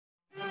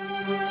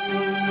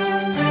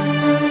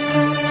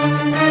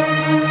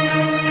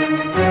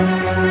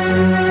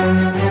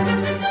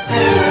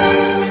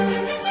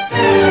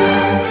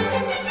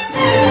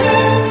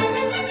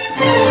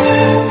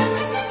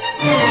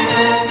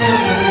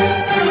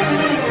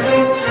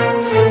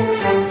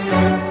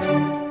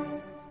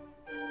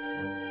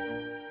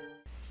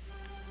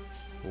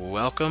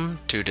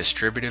to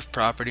distributive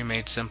property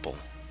made simple.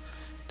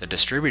 The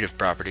distributive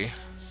property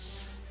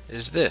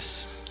is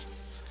this: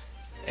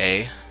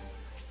 A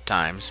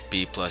times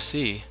B plus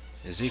C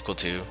is equal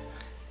to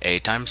A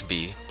times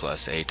B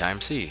plus A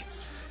times C.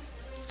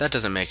 If that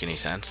doesn't make any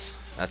sense,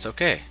 that's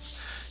okay,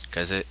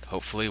 because it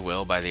hopefully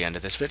will by the end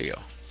of this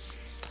video.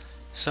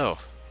 So,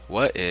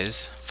 what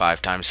is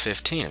 5 times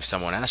 15? If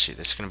someone asks you,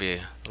 this is going to be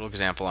a little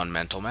example on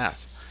mental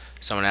math.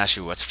 Someone asks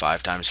you, what's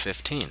 5 times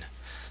 15?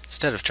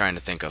 Instead of trying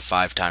to think of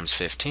 5 times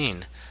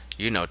 15,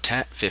 you know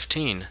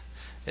 15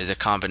 is a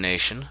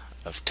combination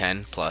of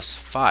 10 plus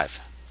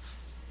 5.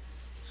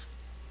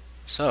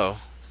 So,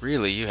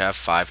 really, you have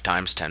 5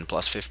 times 10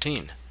 plus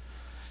 15.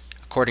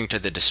 According to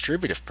the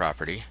distributive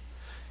property,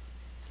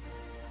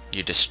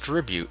 you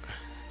distribute,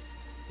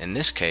 in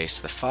this case,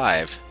 the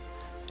 5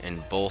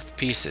 in both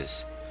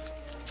pieces.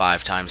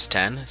 5 times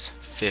 10 is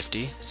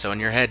 50. So in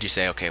your head you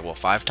say, okay, well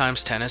 5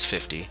 times 10 is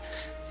 50.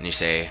 And you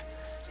say,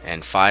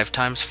 and 5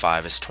 times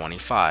 5 is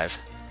 25.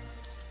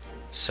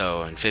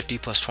 So, and 50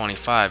 plus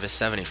 25 is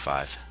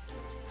 75.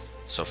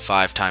 So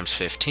 5 times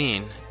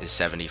 15 is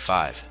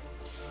 75.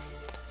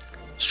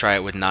 Let's try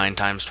it with 9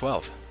 times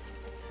 12.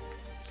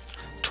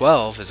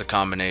 12 is a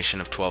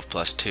combination of 12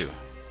 plus 2,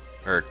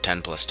 or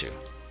 10 plus 2.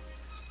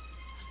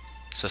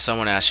 So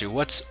someone asks you,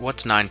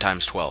 what's 9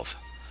 times 12?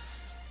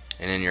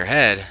 And in your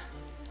head,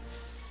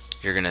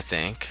 you're going to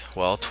think,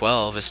 well,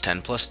 12 is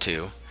 10 plus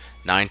 2,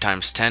 9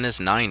 times 10 is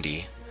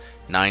 90,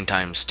 9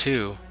 times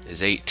 2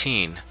 is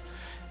 18,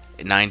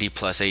 90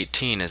 plus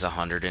 18 is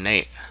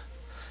 108.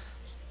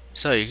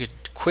 So you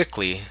could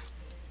quickly,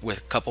 with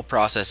a couple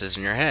processes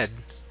in your head,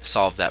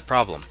 solve that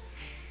problem.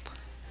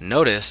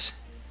 Notice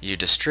you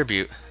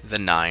distribute the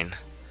 9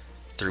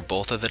 through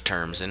both of the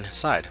terms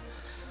inside.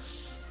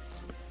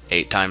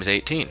 8 times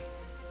 18.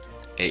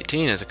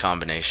 18 is a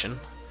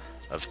combination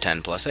of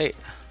 10 plus 8.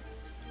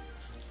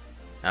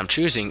 I'm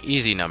choosing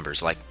easy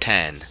numbers like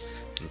 10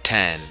 and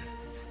 10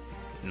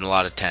 and a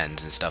lot of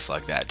 10s and stuff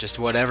like that. Just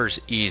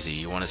whatever's easy.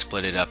 You want to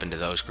split it up into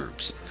those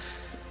groups.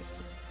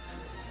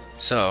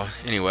 So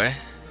anyway,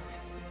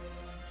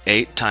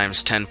 8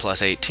 times 10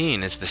 plus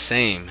 18 is the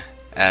same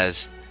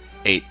as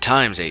 8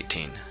 times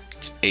 18.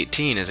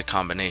 18 is a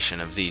combination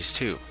of these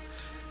two.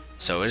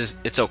 So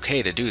it's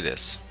okay to do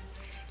this.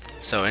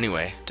 So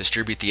anyway,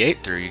 distribute the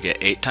 8 through, you get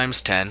 8 times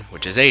 10,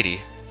 which is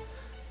 80,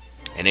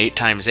 and 8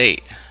 times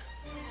 8,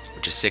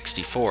 which is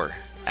 64.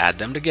 Add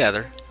them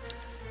together,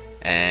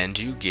 and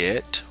you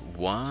get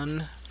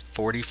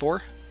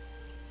 144.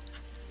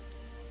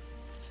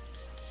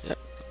 Yep.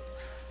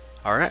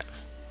 Alright.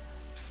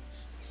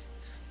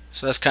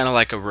 So that's kind of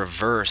like a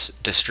reverse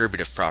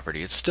distributive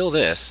property. It's still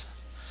this,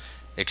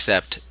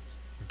 except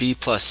B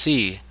plus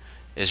C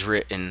is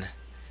written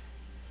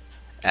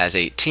as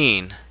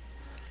 18,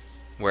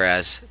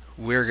 whereas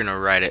we're going to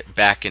write it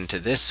back into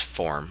this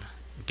form,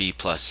 B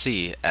plus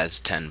C, as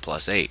 10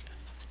 plus 8.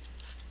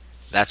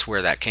 That's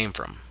where that came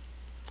from.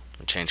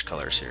 I'll change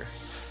colors here.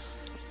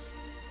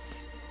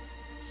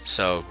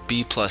 So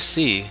B plus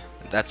C,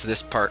 that's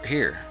this part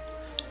here,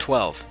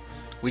 12.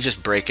 We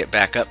just break it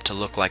back up to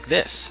look like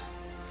this.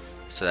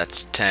 So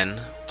that's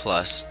 10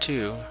 plus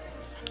 2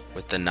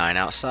 with the 9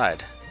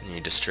 outside. And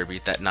you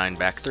distribute that 9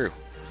 back through.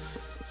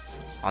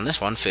 On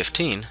this one,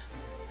 15,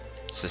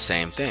 it's the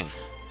same thing.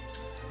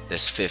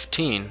 This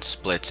 15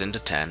 splits into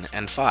 10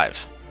 and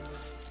 5.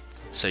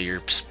 So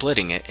you're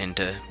splitting it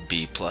into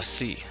B plus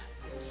C.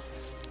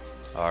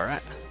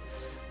 Alright.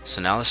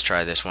 So now let's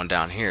try this one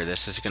down here.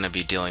 This is going to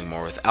be dealing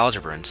more with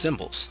algebra and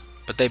symbols,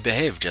 but they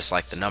behave just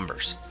like the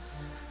numbers.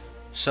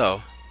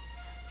 So,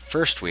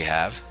 first we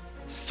have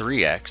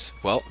 3x.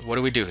 Well, what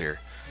do we do here?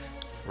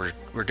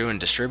 We're doing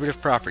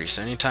distributive properties.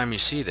 So anytime you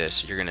see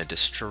this, you're going to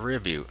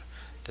distribute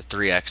the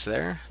 3x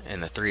there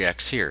and the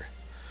 3x here.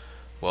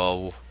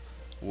 Well,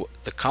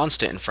 the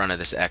constant in front of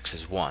this x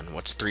is 1.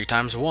 What's 3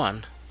 times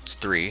 1? It's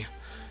 3.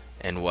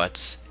 And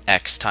what's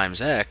x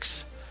times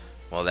x?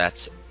 Well,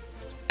 that's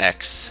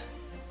x,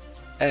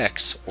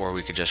 or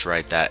we could just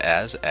write that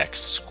as x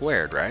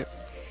squared, right?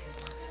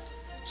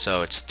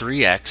 So it's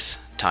 3x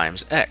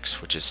times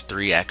x, which is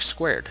 3x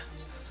squared.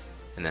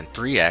 And then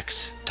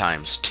 3x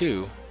times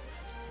 2,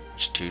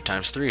 which 2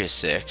 times 3 is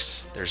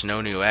 6. There's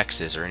no new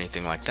x's or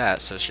anything like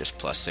that, so it's just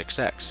plus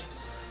 6x.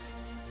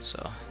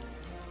 So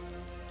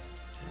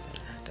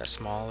that's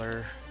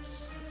smaller.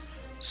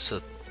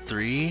 So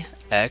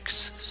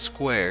 3x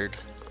squared,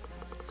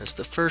 that's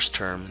the first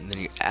term, and then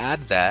you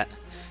add that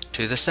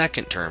to the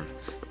second term,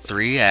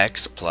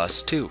 3x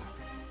plus 2,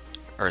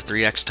 or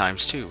 3x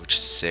times 2, which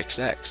is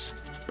 6x.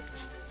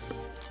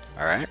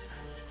 Alright?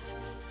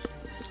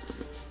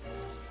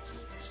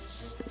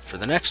 For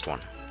the next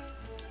one,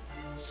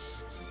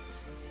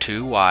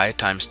 2y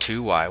times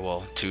 2y,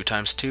 well, 2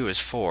 times 2 is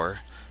 4,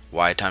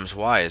 y times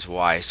y is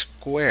y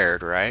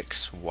squared, right?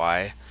 Because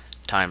y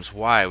times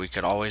y, we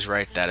could always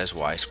write that as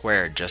y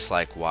squared, just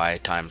like y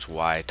times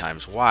y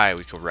times y,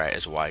 we could write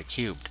as y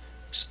cubed.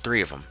 There's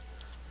 3 of them.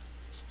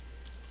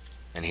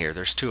 And here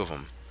there's 2 of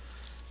them.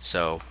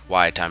 So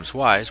y times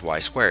y is y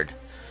squared.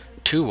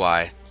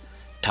 2y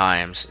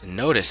times,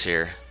 notice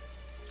here,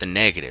 the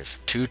negative.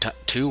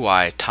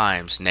 2y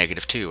times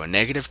negative 2. A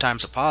negative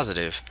times a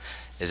positive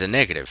is a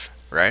negative,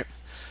 right?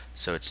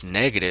 So it's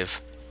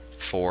negative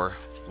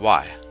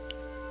 4y.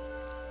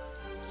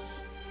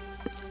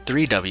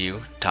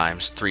 3w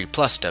times 3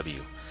 plus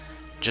w.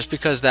 Just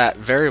because that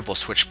variable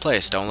switched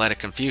place, don't let it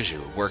confuse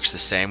you. It works the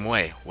same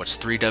way. What's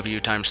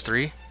 3w times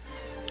 3?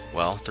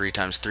 Well, 3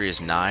 times 3 is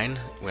 9.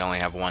 We only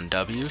have one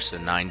w, so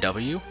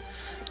 9w.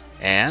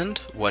 And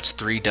what's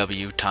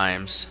 3w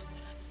times...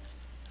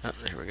 Oh,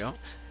 here we go.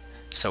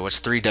 So what's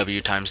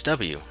 3w times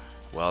w?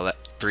 Well, that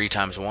 3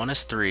 times 1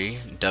 is 3.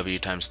 W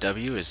times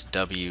w is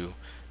w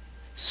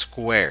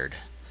squared.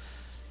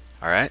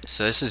 Alright,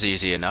 so this is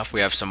easy enough.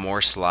 We have some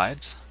more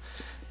slides.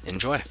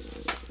 Enjoy.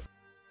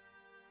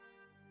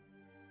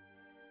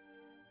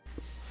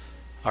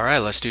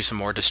 Alright, let's do some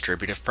more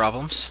distributive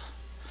problems.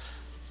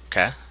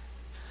 Okay.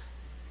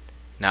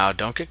 Now,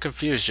 don't get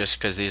confused just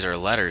because these are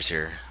letters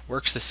here.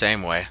 Works the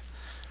same way.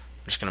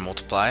 I'm just going to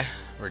multiply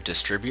or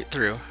distribute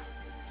through.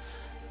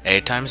 A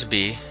times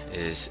B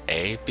is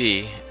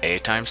AB. A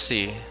times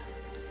C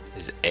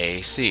is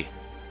AC.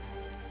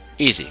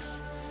 Easy.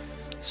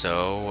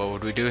 So what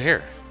would we do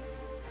here?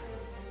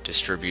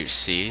 Distribute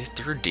C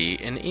through D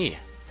and E.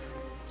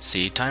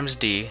 C times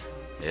D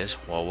is,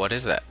 well, what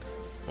is that?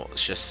 Well,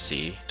 it's just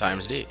C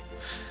times D.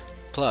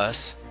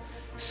 Plus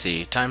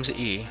C times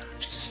E,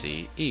 which is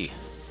CE.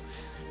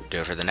 Do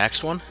it for the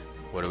next one.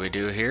 What do we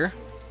do here?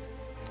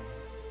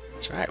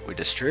 That's right, we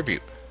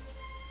distribute.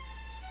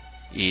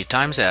 E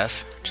times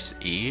F, which is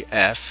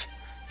EF.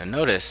 And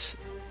notice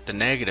the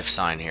negative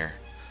sign here.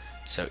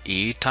 So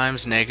E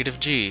times negative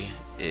G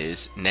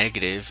is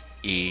negative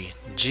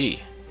EG.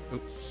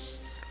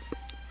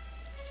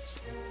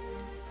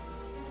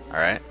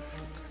 Alright,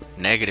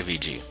 negative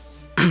EG.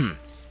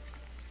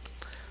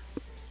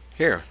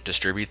 Here,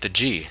 distribute the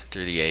G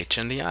through the H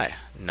and the I.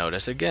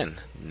 Notice again,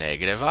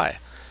 negative I.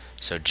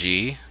 So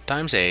G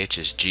times H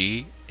is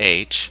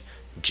GH.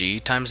 G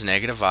times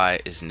negative I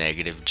is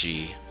negative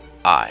GI.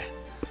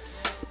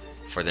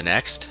 For the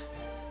next,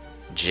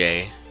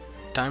 J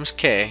times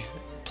K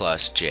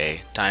plus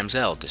J times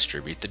L.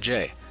 Distribute the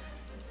J.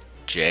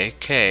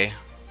 JK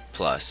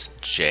plus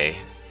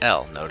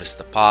JL. Notice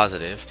the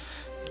positive.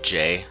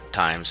 J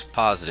times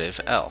positive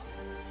L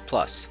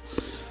plus.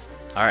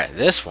 Alright,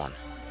 this one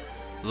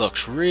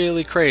looks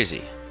really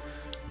crazy,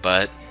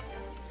 but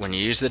when you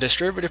use the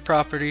distributive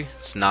property,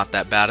 it's not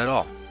that bad at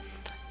all.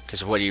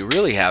 Because what you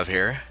really have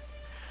here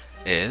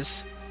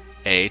is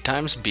A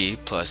times B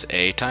plus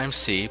A times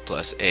C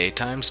plus A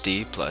times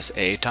D plus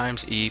A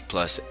times E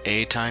plus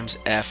A times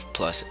F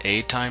plus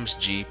A times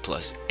G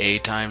plus A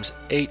times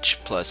H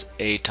plus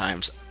A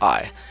times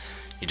I.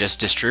 You just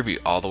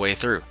distribute all the way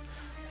through.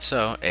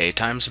 So A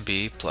times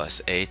B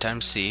plus A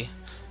times C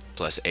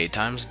plus A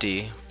times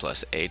D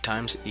plus A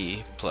times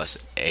E plus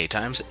A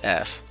times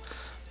F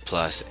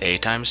plus A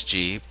times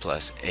G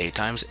plus A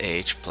times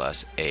H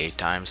plus A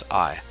times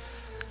I.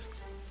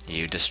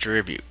 You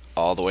distribute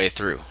all the way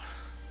through.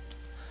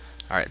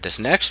 Alright, this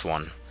next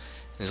one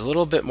is a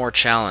little bit more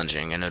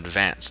challenging and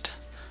advanced,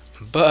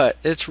 but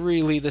it's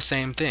really the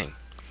same thing.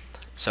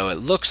 So it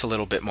looks a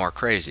little bit more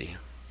crazy,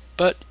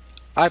 but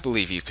I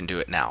believe you can do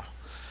it now.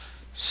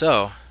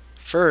 So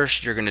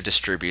first, you're going to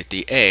distribute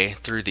the A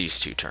through these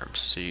two terms.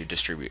 So you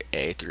distribute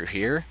A through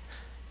here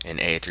and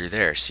A through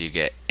there. So you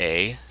get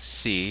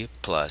AC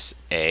plus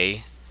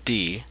AD.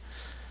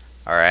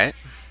 Alright?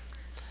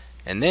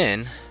 And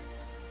then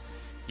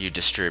you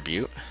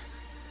distribute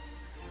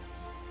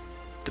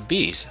the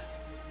B's.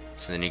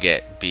 So then you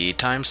get B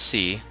times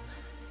C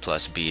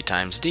plus B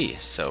times D.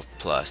 So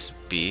plus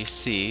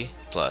BC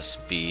plus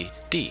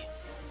BD.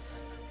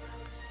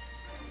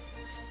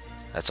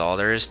 That's all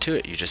there is to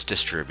it. You just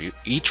distribute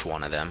each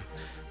one of them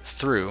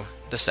through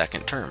the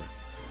second term.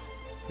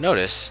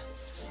 Notice,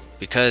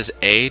 because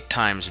A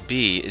times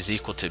B is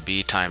equal to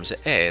B times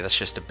A, that's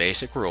just a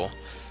basic rule.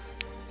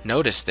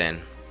 Notice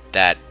then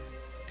that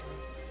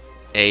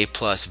A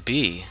plus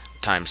B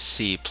times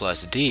C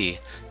plus D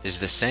is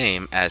the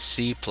same as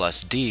C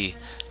plus D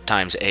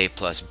times A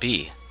plus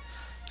B.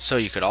 So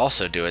you could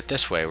also do it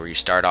this way, where you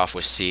start off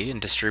with C and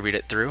distribute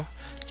it through,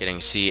 getting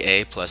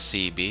CA plus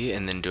CB,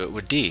 and then do it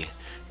with D.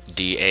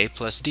 DA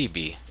plus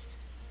DB,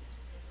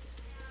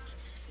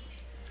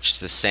 which is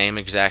the same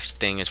exact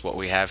thing as what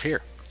we have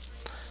here.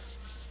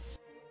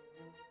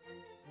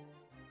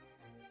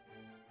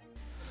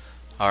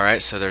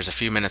 Alright, so there's a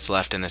few minutes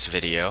left in this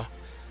video.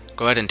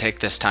 Go ahead and take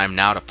this time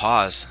now to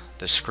pause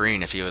the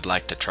screen if you would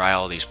like to try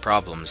all these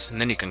problems, and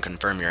then you can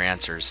confirm your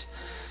answers.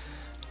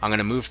 I'm going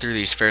to move through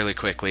these fairly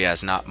quickly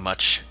as not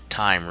much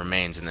time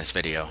remains in this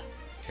video.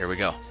 Here we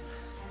go.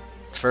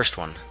 First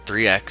one,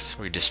 3x,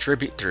 we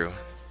distribute through.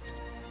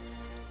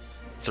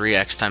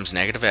 3x times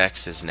negative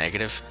x is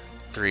negative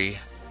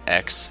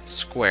 3x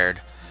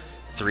squared.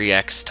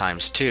 3x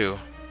times 2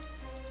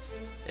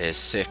 is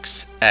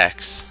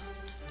 6x.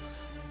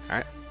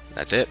 Alright,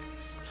 that's it.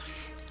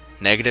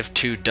 Negative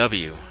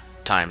 2w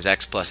times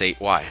x plus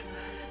 8y.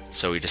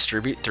 So we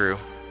distribute through.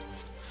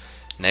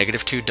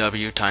 Negative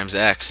 2w times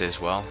x is,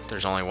 well,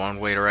 there's only one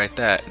way to write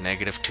that,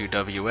 negative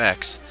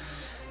 2wx.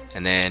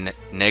 And then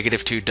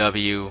negative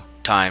 2w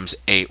times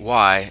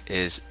 8y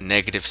is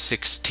negative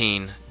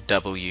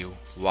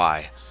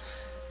 16wy.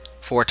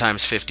 4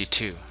 times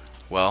 52.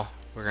 Well,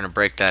 we're going to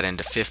break that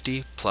into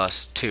 50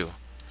 plus 2.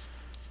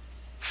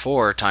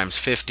 4 times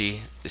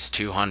 50 is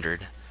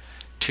 200.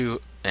 4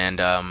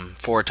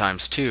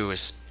 times 2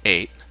 is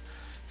 8,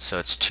 so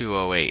it's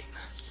 208.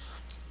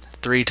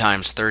 3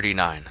 times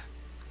 39.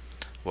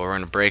 Well, we're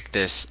going to break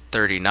this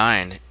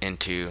 39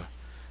 into,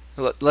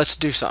 let's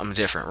do something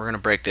different. We're going to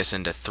break this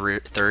into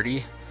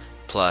 30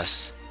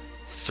 plus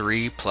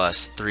 3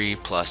 plus 3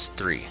 plus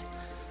 3.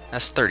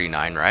 That's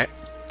 39, right?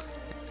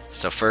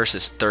 So first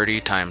is 30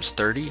 times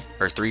 30,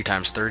 or 3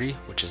 times 30,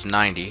 which is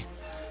 90,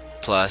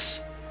 plus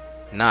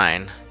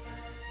 9,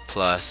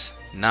 plus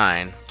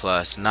 9,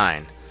 plus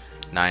 9.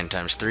 9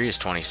 times 3 is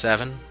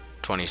 27.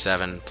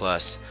 27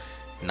 plus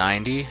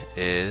 90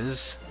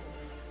 is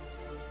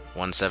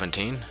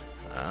 117.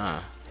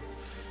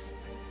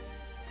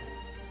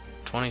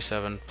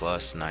 27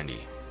 plus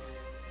 90.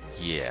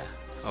 Yeah,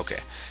 okay.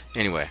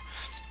 Anyway,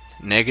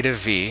 negative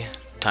v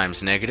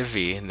times negative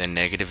v, and then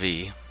negative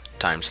v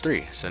times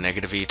 3. So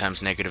negative v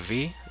times negative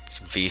v, it's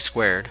v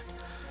squared.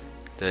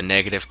 The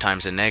negative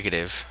times a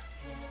negative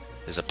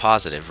is a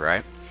positive,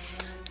 right?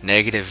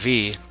 Negative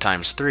v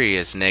times 3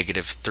 is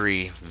negative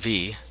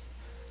 3v.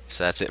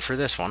 So that's it for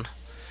this one.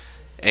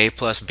 A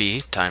plus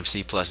b times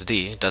c plus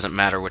d. Doesn't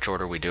matter which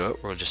order we do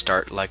it. We'll just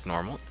start like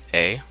normal.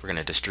 A, we're going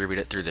to distribute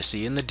it through the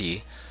c and the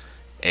d.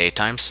 A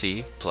times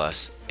c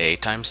plus a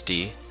times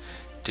d.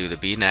 Do the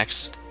b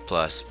next,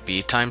 plus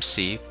b times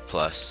c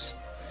plus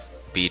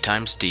b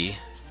times d.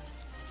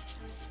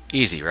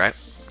 Easy, right?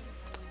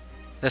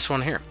 This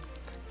one here.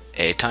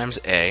 A times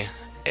a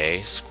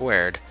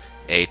squared,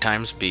 a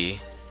times b,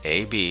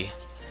 ab,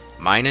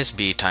 minus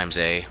b times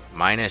a,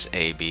 minus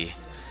ab,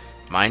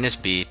 minus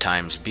b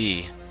times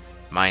b,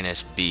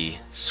 minus b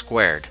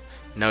squared.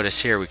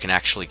 Notice here we can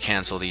actually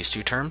cancel these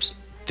two terms.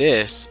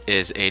 This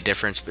is a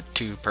difference between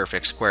two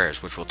perfect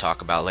squares, which we'll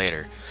talk about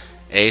later.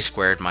 A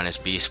squared minus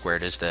b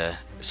squared is the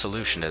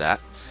solution to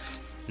that.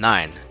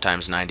 9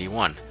 times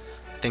 91.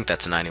 I think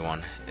that's a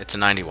 91. It's a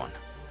 91.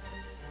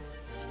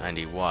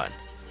 91.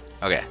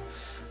 Okay,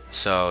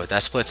 so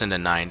that splits into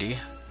 90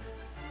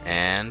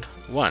 and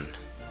 1.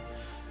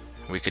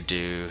 We could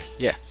do,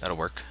 yeah, that'll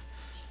work.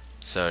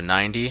 So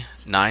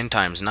 9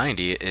 times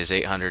 90 is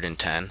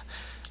 810.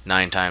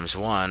 9 times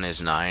 1 is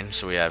 9,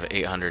 so we have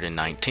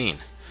 819.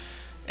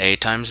 A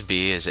times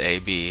b is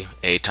ab,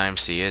 a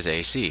times c is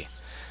ac.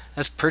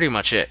 That's pretty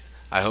much it.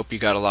 I hope you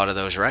got a lot of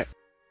those right.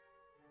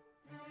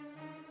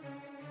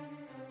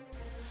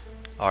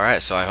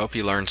 Alright, so I hope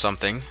you learned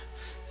something.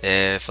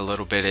 If a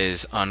little bit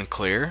is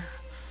unclear,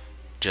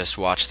 just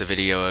watch the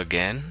video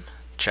again,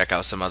 check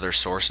out some other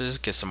sources,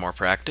 get some more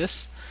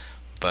practice.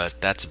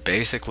 But that's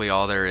basically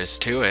all there is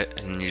to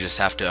it, and you just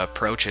have to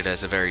approach it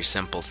as a very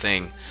simple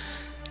thing.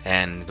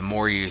 And the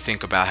more you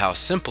think about how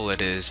simple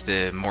it is,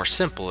 the more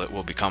simple it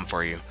will become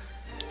for you.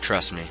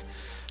 Trust me.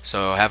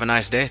 So have a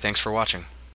nice day. Thanks for watching.